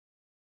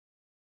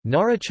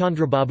Nara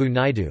Chandrababu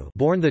Naidu,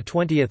 born the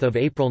 20th of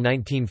April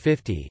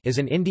 1950, is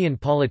an Indian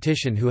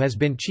politician who has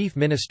been Chief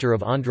Minister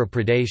of Andhra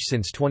Pradesh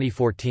since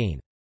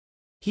 2014.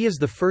 He is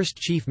the first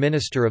Chief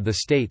Minister of the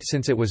state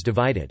since it was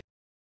divided.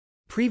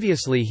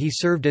 Previously he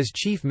served as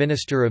Chief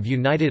Minister of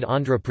United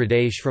Andhra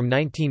Pradesh from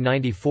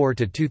 1994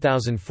 to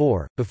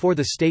 2004, before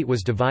the state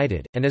was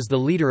divided, and as the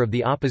leader of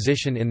the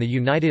opposition in the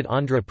United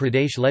Andhra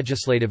Pradesh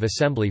Legislative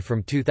Assembly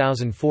from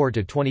 2004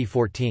 to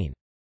 2014.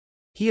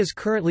 He is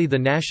currently the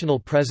national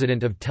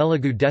president of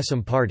Telugu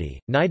Desam party.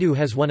 Naidu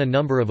has won a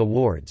number of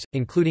awards,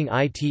 including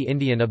IT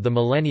Indian of the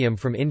Millennium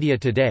from India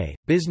Today,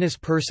 Business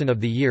Person of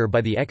the Year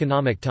by the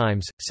Economic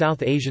Times,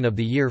 South Asian of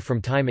the Year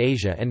from Time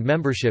Asia, and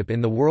membership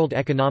in the World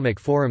Economic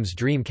Forum's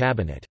Dream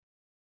Cabinet.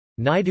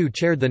 Naidu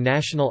chaired the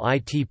National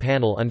IT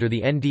Panel under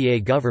the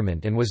NDA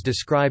government and was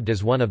described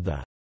as one of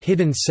the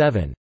Hidden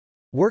Seven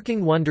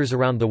working wonders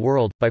around the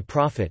world by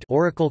Profit,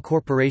 Oracle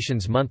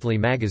Corporation's monthly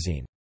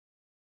magazine.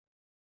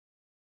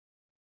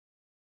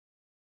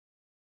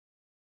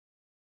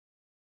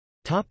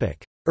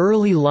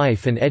 Early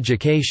life and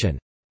education.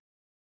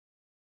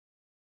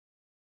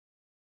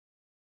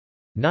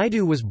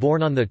 Naidu was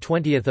born on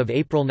 20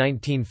 April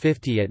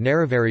 1950 at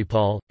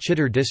Neravaripal,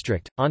 Chittor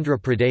district, Andhra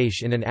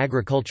Pradesh in an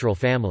agricultural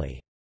family.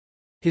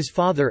 His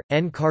father,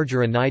 N.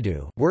 Karjara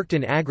Naidu, worked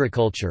in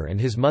agriculture and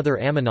his mother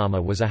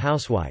Aminama was a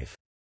housewife.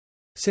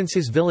 Since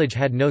his village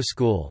had no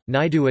school,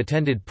 Naidu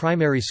attended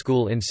primary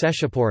school in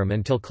Seshapuram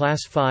until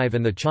Class 5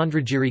 and the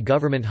Chandragiri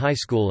Government High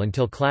School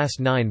until Class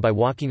 9 by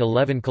walking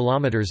 11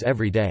 kilometers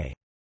every day.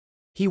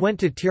 He went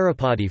to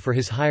Tirupati for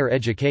his higher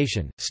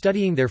education,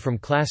 studying there from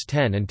Class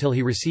 10 until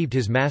he received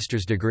his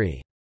master's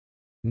degree.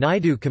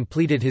 Naidu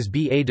completed his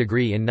BA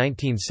degree in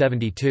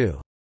 1972.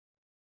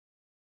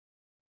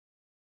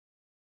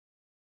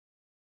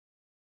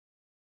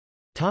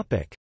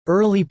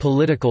 Early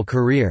political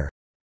career.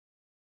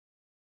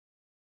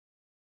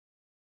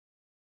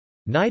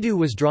 Naidu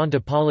was drawn to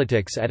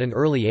politics at an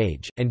early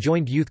age, and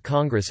joined Youth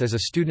Congress as a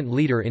student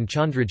leader in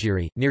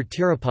Chandragiri, near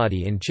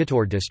Tirupati in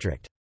Chittor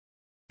district.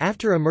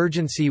 After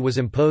emergency was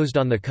imposed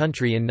on the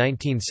country in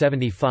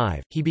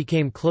 1975, he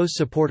became close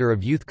supporter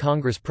of Youth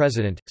Congress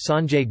President,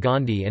 Sanjay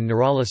Gandhi and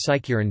Nirmala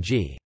Sitharaman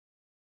Ji.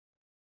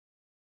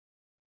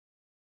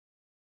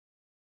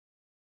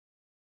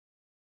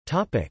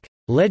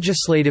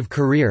 Legislative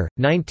career,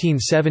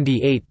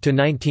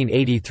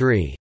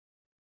 1978–1983.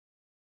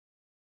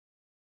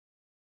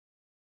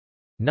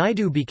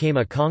 Naidu became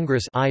a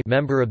Congress I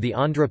member of the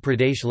Andhra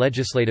Pradesh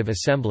Legislative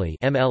Assembly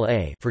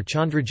 (MLA) for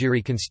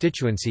Chandragiri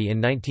constituency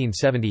in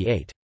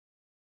 1978.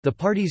 The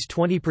party's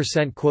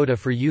 20% quota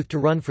for youth to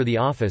run for the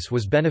office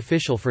was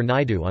beneficial for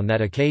Naidu on that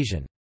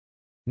occasion.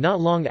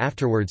 Not long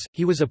afterwards,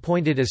 he was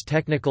appointed as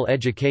Technical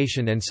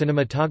Education and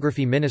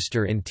Cinematography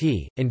Minister in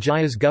T.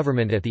 N.Jaya's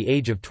government at the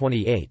age of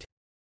 28.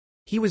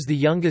 He was the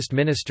youngest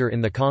minister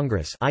in the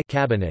Congress I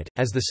cabinet.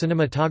 As the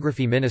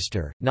cinematography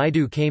minister,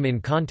 Naidu came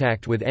in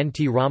contact with N.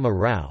 T. Rama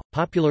Rao,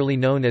 popularly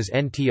known as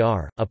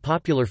NTR, a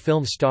popular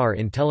film star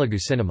in Telugu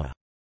cinema.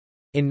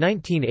 In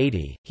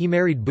 1980, he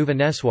married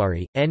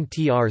Bhuvaneswari,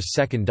 NTR's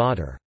second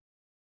daughter.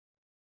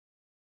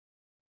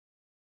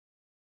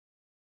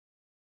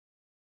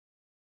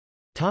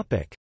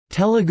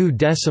 Telugu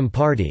Desam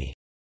Party.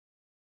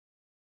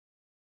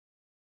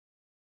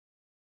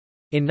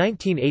 In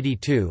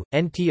 1982,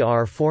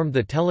 NTR formed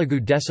the Telugu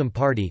Desam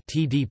Party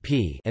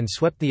 (TDP) and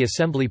swept the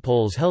assembly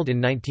polls held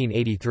in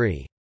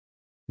 1983.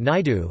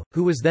 Naidu,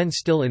 who was then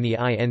still in the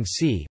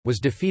INC, was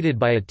defeated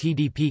by a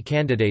TDP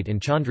candidate in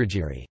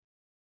Chandragiri.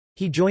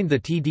 He joined the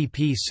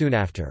TDP soon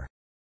after.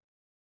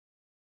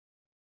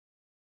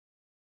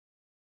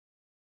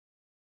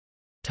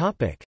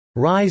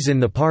 Rise in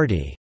the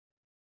party.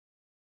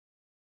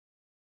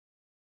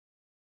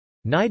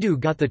 Naidu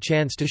got the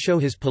chance to show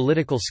his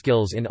political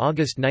skills in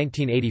August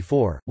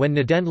 1984, when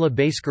Nadendra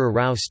Bhaskara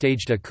Rao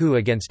staged a coup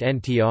against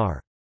NTR.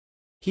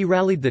 He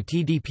rallied the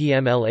TDP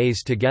MLAs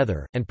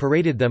together, and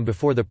paraded them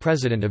before the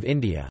President of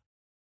India.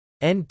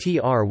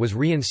 NTR was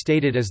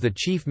reinstated as the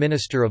Chief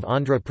Minister of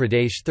Andhra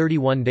Pradesh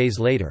 31 days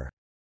later.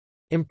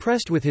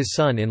 Impressed with his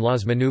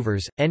son-in-law's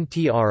manoeuvres,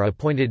 NTR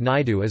appointed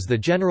Naidu as the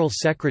General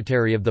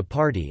Secretary of the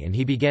party and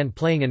he began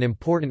playing an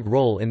important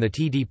role in the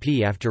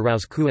TDP after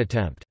Rao's coup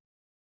attempt.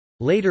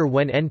 Later,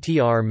 when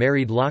NTR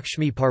married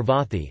Lakshmi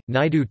Parvathy,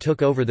 Naidu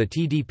took over the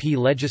TDP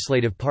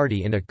Legislative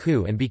Party in a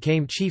coup and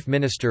became Chief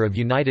Minister of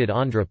United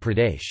Andhra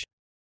Pradesh.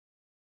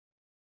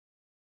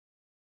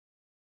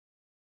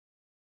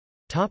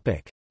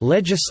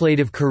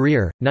 Legislative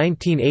career,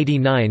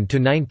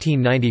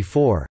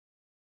 1989–1994.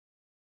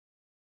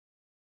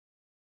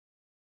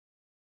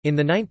 In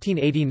the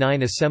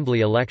 1989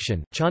 Assembly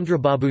election,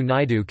 Chandrababu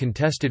Naidu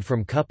contested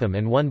from Kuppam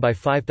and won by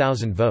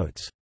 5,000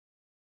 votes.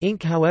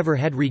 Inc. however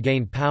had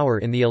regained power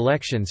in the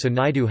election, so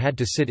Naidu had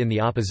to sit in the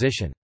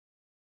opposition.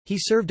 He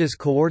served as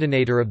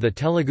coordinator of the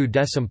Telugu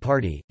Desam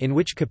Party, in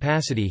which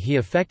capacity he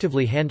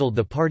effectively handled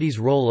the party's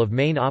role of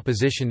main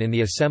opposition in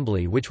the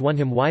assembly, which won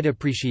him wide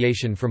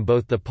appreciation from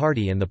both the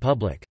party and the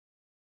public.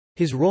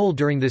 His role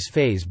during this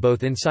phase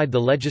both inside the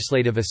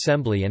Legislative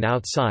Assembly and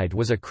outside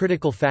was a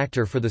critical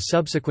factor for the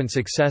subsequent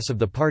success of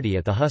the party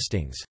at the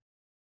hustings.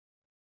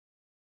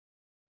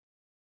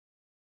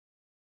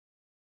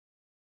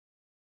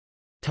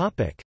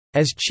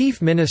 As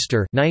Chief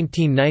Minister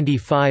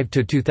 1995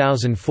 to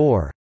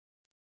 2004.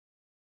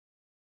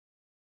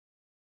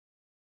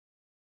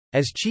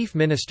 As Chief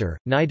Minister,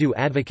 Naidu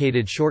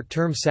advocated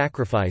short-term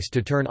sacrifice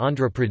to turn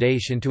Andhra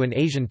Pradesh into an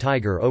Asian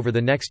tiger over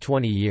the next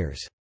 20 years.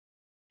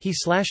 He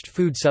slashed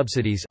food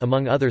subsidies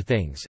among other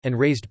things, and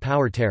raised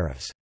power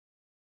tariffs.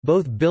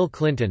 Both Bill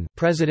Clinton,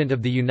 President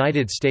of the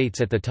United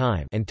States at the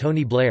time, and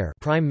Tony Blair,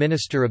 Prime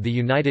Minister of the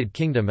United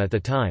Kingdom at the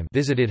time,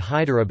 visited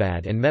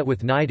Hyderabad and met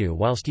with Naidu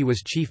whilst he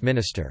was Chief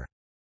Minister.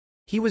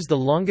 He was the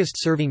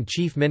longest-serving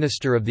Chief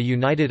Minister of the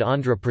United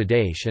Andhra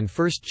Pradesh and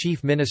first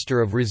Chief Minister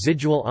of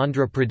residual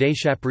Andhra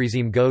Pradesh.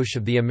 Aprizim Ghosh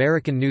of the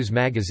American news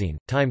magazine,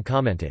 Time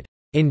commented,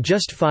 "In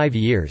just 5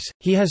 years,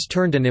 he has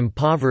turned an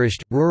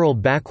impoverished, rural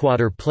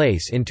backwater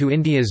place into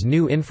India's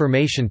new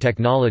information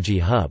technology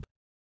hub."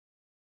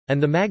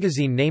 And the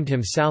magazine named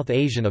him South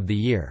Asian of the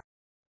Year.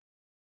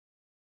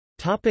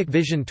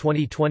 Vision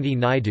 2020.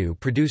 Naidu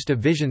produced a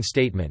vision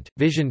statement,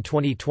 Vision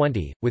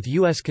 2020, with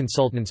U.S.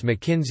 consultants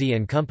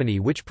McKinsey & Company,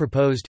 which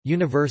proposed,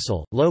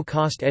 universal,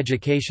 low-cost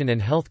education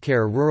and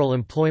healthcare, rural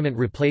employment,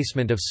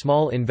 replacement of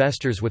small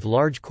investors with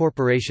large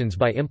corporations.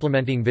 By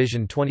implementing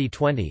Vision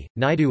 2020,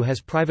 Naidu has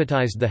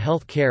privatized the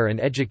health care and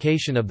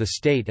education of the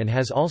state and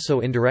has also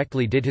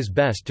indirectly did his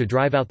best to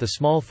drive out the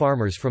small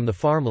farmers from the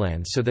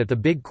farmlands so that the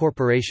big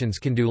corporations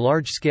can do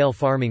large-scale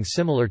farming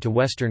similar to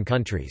Western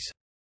countries.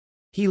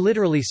 He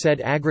literally said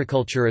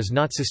agriculture is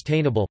not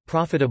sustainable,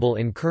 profitable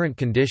in current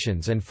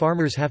conditions, and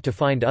farmers have to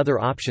find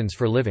other options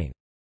for living.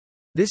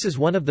 This is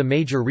one of the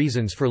major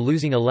reasons for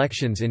losing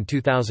elections in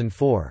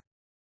 2004.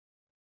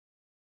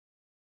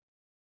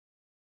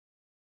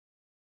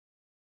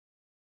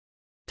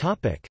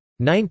 Topic: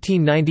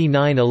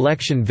 1999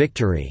 election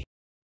victory.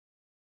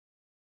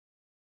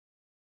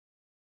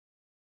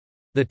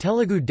 The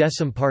Telugu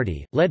Desam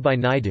party, led by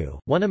Naidu,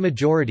 won a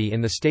majority in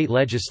the state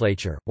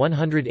legislature,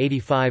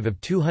 185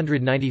 of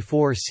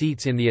 294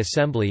 seats in the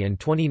assembly and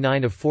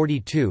 29 of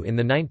 42 in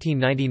the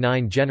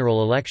 1999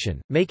 general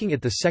election, making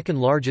it the second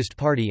largest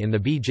party in the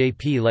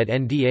BJP-led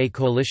NDA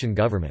coalition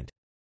government.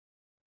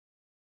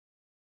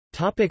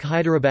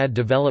 Hyderabad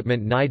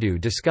development. Naidu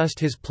discussed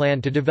his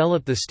plan to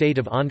develop the state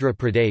of Andhra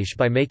Pradesh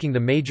by making the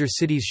major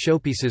cities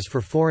showpieces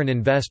for foreign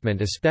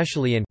investment,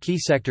 especially in key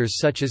sectors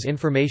such as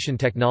information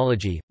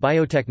technology,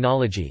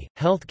 biotechnology,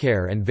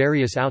 healthcare and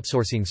various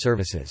outsourcing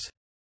services.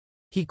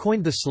 He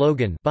coined the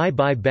slogan, "Bye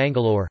Bye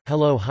Bangalore,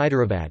 Hello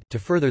Hyderabad," to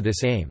further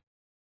this aim.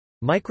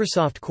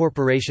 Microsoft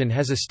Corporation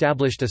has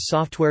established a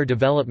software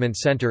development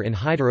center in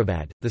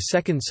Hyderabad, the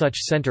second such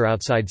center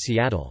outside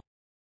Seattle.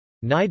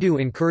 Naidu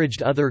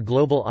encouraged other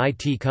global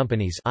IT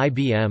companies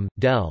IBM,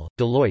 Dell,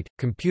 Deloitte,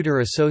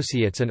 Computer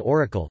Associates and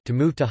Oracle to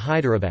move to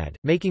Hyderabad,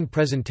 making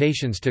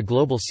presentations to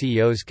global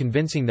CEOs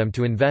convincing them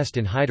to invest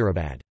in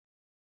Hyderabad.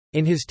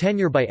 In his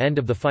tenure by end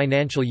of the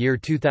financial year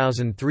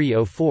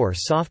 2003-04,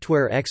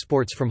 software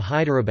exports from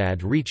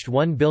Hyderabad reached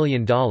 $1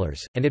 billion,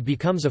 and it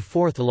becomes a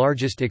fourth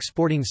largest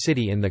exporting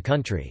city in the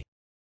country.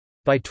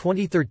 By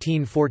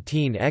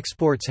 2013-14,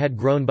 exports had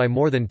grown by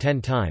more than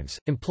 10 times,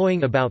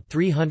 employing about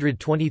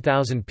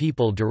 320,000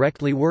 people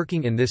directly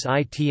working in this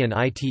IT and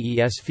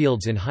ITES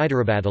fields in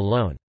Hyderabad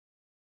alone.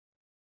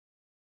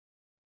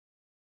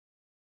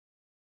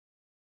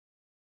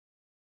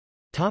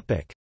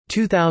 Topic: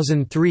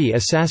 2003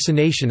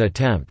 assassination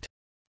attempt.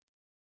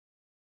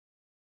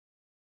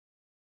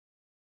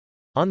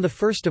 On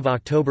 1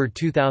 October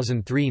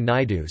 2003,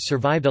 Naidu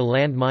survived a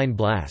landmine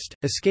blast,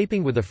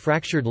 escaping with a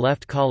fractured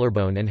left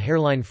collarbone and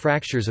hairline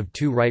fractures of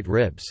 2 right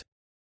ribs.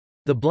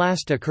 The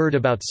blast occurred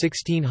about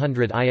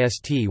 1600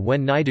 IST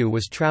when Naidu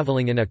was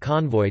travelling in a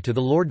convoy to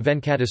the Lord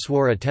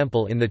Venkateswara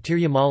temple in the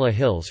Tirumala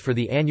Hills for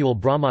the annual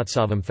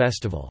Brahmotsavam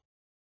festival.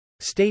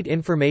 State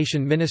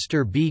Information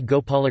Minister B.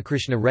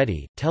 Gopalakrishna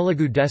Reddy,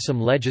 Telugu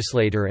Desam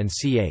legislator and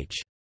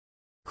Ch.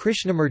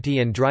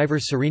 Krishnamurti and driver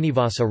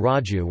Srinivasa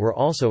Raju were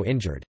also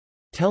injured.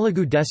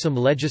 Telugu Desam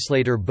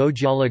legislator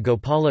Bojala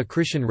Gopala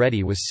Krishan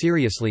Reddy was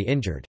seriously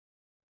injured.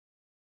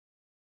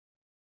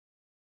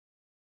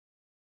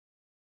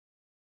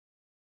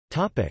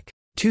 Topic: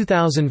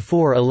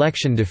 2004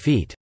 election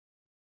defeat.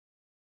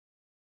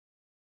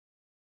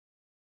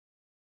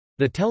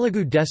 The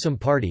Telugu Desam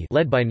party,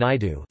 led by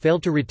Naidu,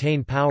 failed to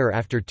retain power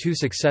after 2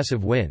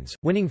 successive wins,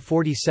 winning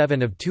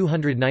 47 of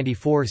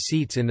 294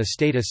 seats in the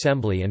state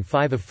assembly and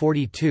 5 of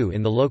 42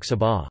 in the Lok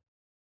Sabha.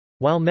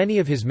 While many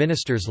of his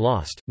ministers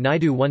lost,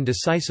 Naidu won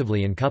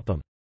decisively in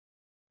Kuppam.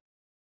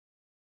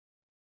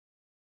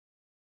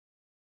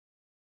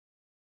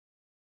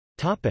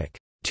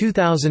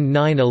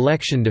 2009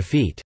 election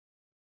defeat.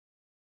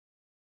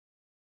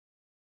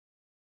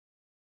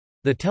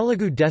 The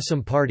Telugu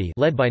Desam party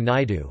led by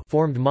Naidu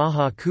formed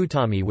Maha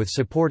Kutami with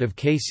support of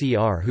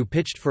KCR, who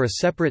pitched for a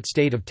separate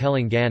state of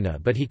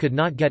Telangana, but he could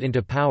not get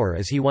into power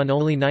as he won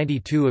only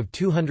 92 of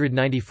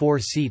 294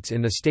 seats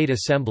in the state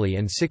assembly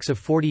and 6 of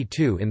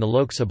 42 in the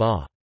Lok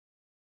Sabha.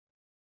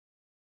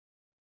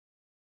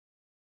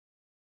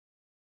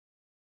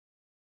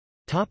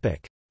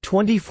 Topic: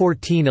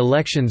 2014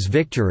 elections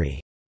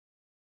victory.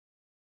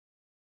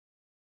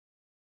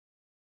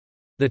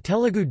 The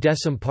Telugu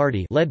Desam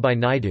party led by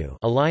Naidu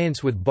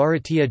alliance with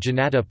Bharatiya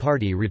Janata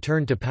Party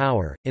returned to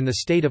power, in the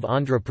state of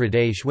Andhra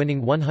Pradesh,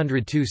 winning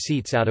 102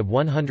 seats out of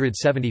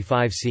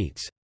 175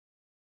 seats.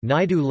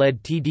 Naidu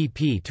led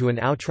TDP to an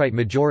outright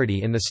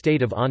majority in the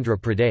state of Andhra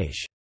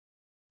Pradesh.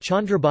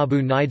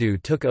 Chandrababu Naidu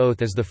took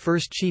oath as the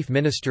first chief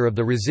minister of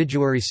the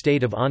residuary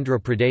state of Andhra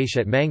Pradesh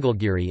at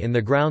Mangalgiri in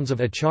the grounds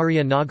of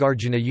Acharya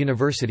Nagarjuna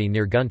University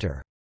near Guntur.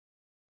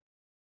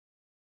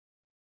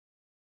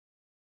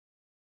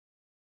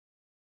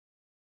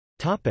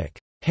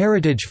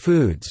 Heritage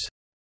foods.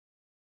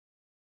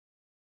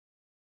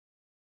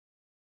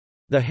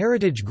 The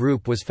Heritage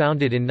Group was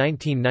founded in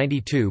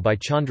 1992 by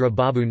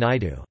Chandrababu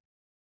Naidu.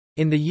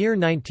 In the year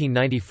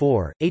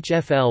 1994,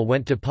 HFL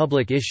went to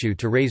public issue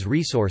to raise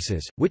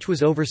resources, which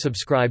was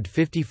oversubscribed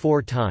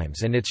 54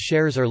 times, and its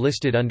shares are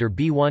listed under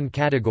B1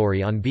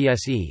 category on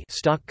BSE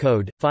stock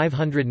code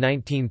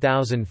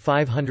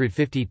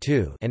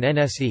 519552 and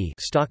NSE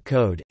stock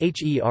code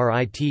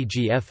HERITGFOOD.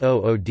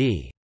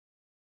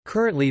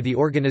 Currently the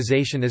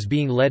organization is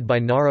being led by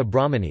Nara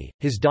Brahmani,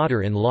 his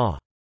daughter-in-law.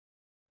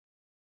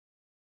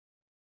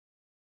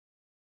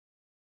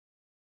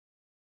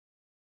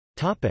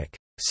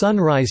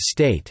 Sunrise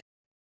State.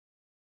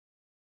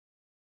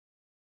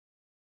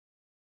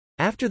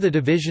 After the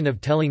division of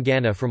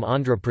Telangana from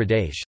Andhra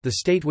Pradesh, the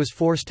state was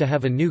forced to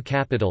have a new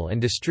capital and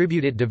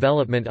distribute its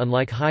development.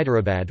 Unlike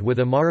Hyderabad, with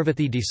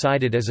Amaravati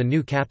decided as a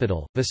new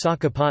capital,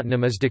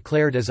 Visakhapatnam is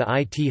declared as a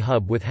IT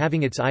hub with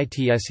having its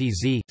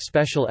ITSEZ,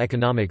 Special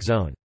Economic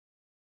Zone.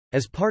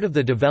 As part of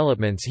the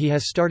developments, he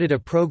has started a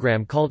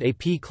program called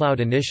AP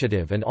Cloud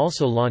Initiative and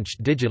also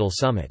launched Digital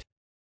Summit.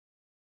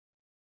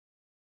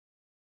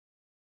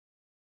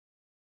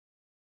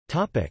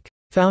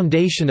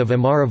 Foundation of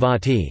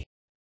Amaravati.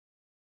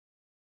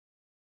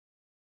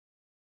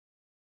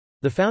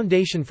 The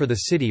foundation for the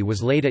city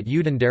was laid at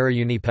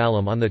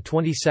Udandarayunipalam on the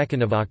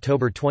 22nd of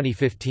October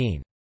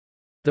 2015.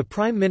 The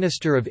Prime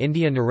Minister of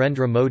India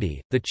Narendra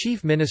Modi, the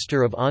Chief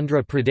Minister of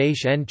Andhra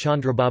Pradesh N.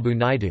 Chandrababu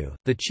Naidu,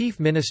 the Chief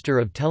Minister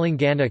of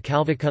Telangana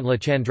Kalvakuntla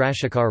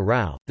Chandrasekhar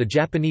Rao, the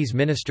Japanese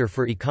Minister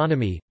for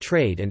Economy,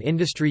 Trade and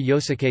Industry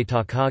Yosuke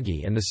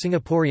Takagi and the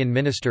Singaporean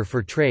Minister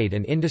for Trade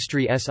and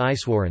Industry S.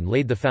 Iswaran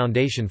laid the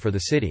foundation for the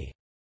city.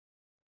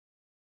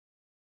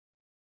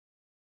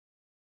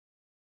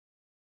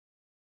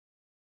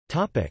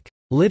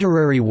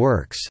 Literary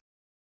works.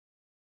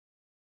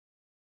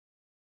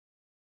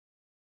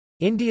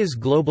 India's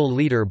Global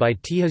Leader by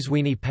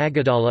Tejaswini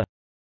Pagadala.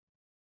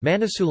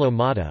 Manasulo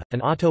Mata, an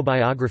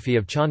autobiography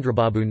of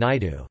Chandrababu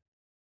Naidu.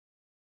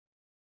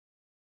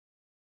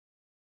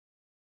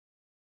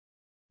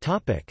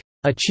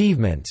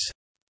 Achievements.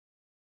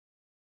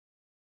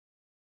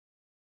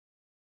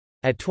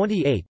 At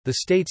 28, the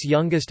state's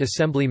youngest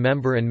assembly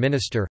member and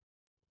minister.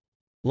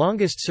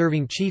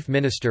 Longest-serving Chief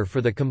Minister for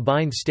the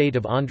combined state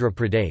of Andhra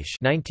Pradesh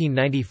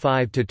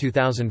 1995 to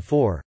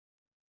 2004.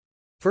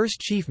 First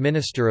Chief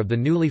Minister of the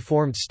newly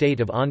formed state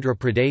of Andhra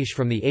Pradesh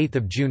from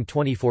 8 June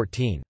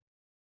 2014.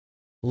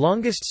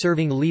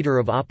 Longest-serving Leader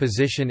of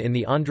Opposition in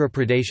the Andhra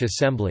Pradesh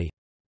Assembly.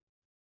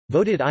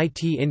 Voted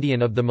IT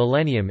Indian of the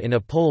Millennium in a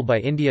poll by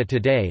India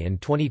Today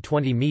and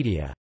 2020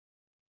 Media.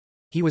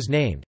 He was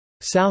named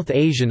South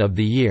Asian of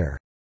the Year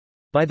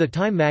by the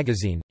Time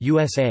magazine,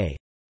 USA.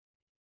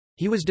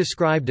 He was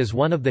described as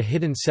one of the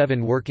hidden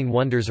 7 working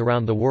wonders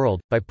around the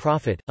world, by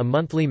Profit, a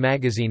monthly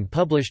magazine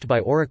published by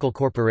Oracle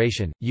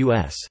Corporation,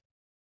 U.S.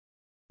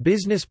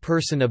 Business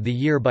Person of the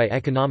Year by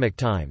Economic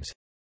Times.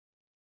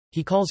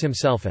 He calls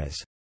himself as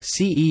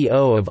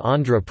CEO of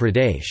Andhra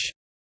Pradesh.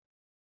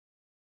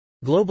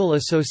 Global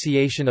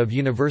Association of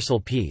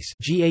Universal Peace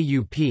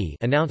 (GAUP)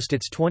 announced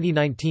its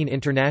 2019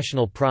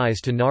 International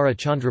Prize to Nara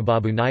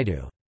Chandrababu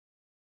Naidu.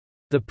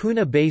 The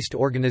Pune-based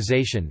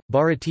organization,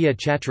 Bharatiya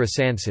Chhatra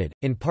Sansad,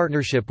 in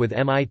partnership with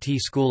MIT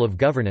School of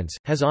Governance,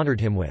 has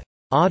honoured him with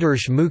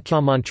Adarsh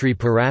Mukhyamantri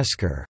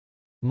Puraskar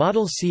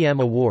Model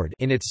CM Award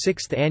in its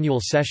 6th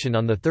annual session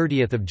on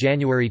 30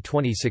 January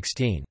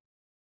 2016.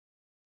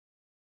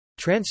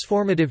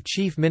 Transformative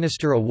Chief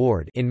Minister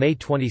Award in May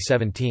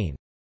 2017.